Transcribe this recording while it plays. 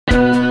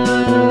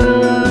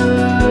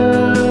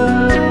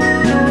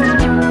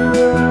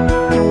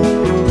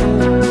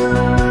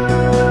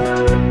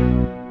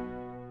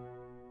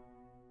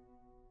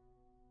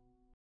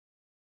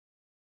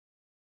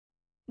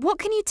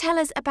tell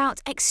us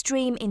about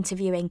extreme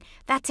interviewing?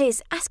 That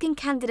is, asking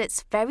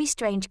candidates very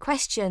strange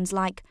questions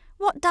like,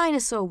 what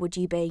dinosaur would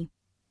you be?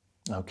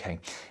 Okay.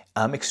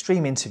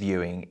 Extreme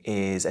interviewing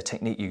is a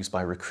technique used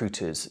by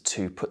recruiters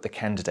to put the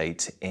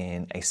candidate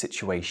in a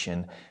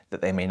situation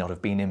that they may not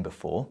have been in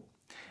before,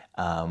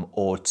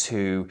 or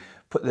to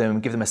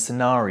give them a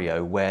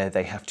scenario where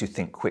they have to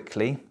think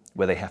quickly,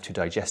 where they have to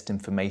digest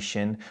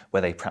information,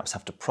 where they perhaps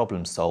have to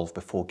problem solve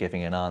before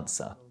giving an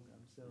answer.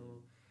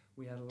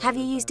 Have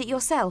you used it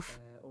yourself?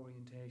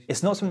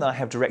 It's not something that I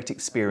have direct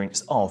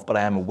experience of, but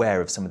I am aware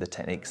of some of the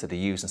techniques that are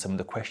used and some of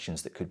the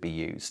questions that could be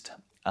used.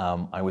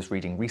 I was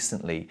reading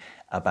recently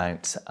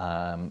about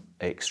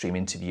extreme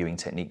interviewing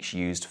techniques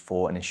used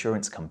for an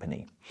insurance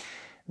company.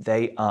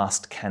 They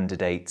asked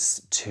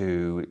candidates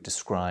to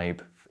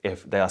describe,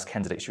 if they asked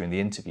candidates during the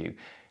interview,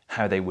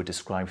 how they would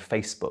describe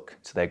Facebook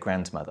to their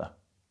grandmother.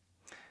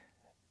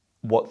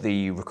 What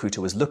the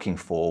recruiter was looking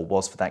for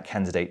was for that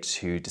candidate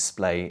to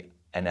display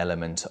an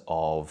element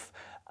of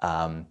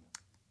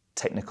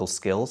technical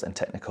skills and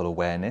technical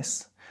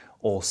awareness,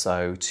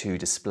 also to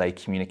display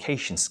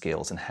communication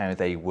skills and how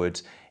they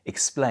would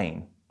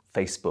explain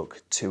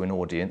Facebook to an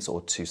audience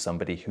or to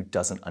somebody who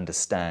doesn't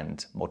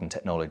understand modern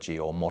technology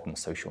or modern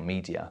social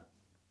media.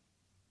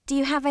 Do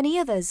you have any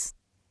others?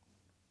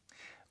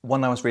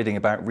 One I was reading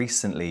about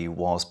recently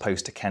was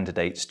posed to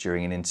candidates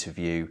during an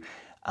interview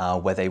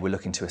where they were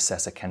looking to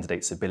assess a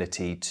candidate's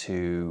ability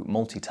to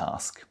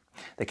multitask.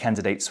 The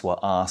candidates were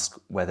asked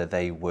whether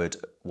they would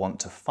want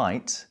to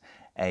fight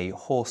a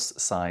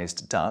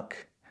horse-sized duck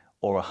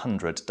or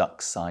 100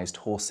 duck-sized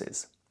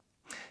horses.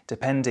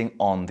 Depending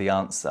on the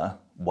answer,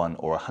 1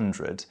 or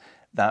 100,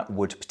 that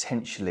would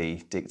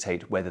potentially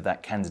dictate whether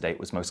that candidate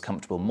was most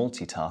comfortable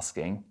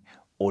multitasking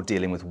or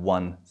dealing with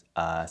one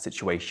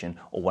situation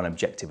or one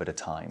objective at a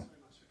time.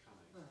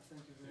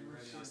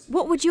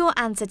 What would your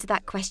answer to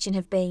that question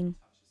have been?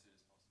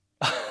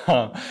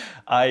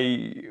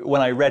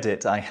 When I read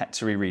it, I had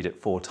to reread it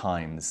 4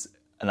 times,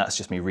 and that's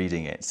just me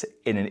reading it.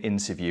 In an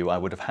interview, I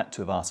would have had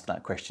to have asked for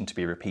that question to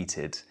be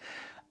repeated.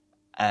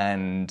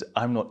 And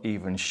I'm not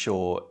even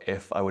sure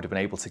if I would have been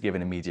able to give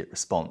an immediate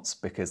response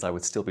because I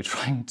would still be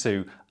trying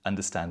to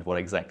understand what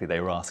exactly they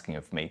were asking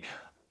of me.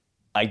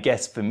 I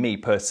guess for me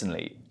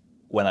personally,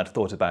 when I'd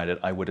thought about it,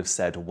 I would have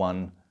said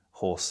 1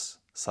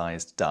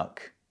 horse-sized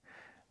duck.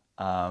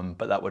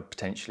 But that would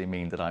potentially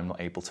mean that I'm not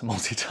able to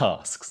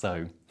multitask,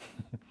 so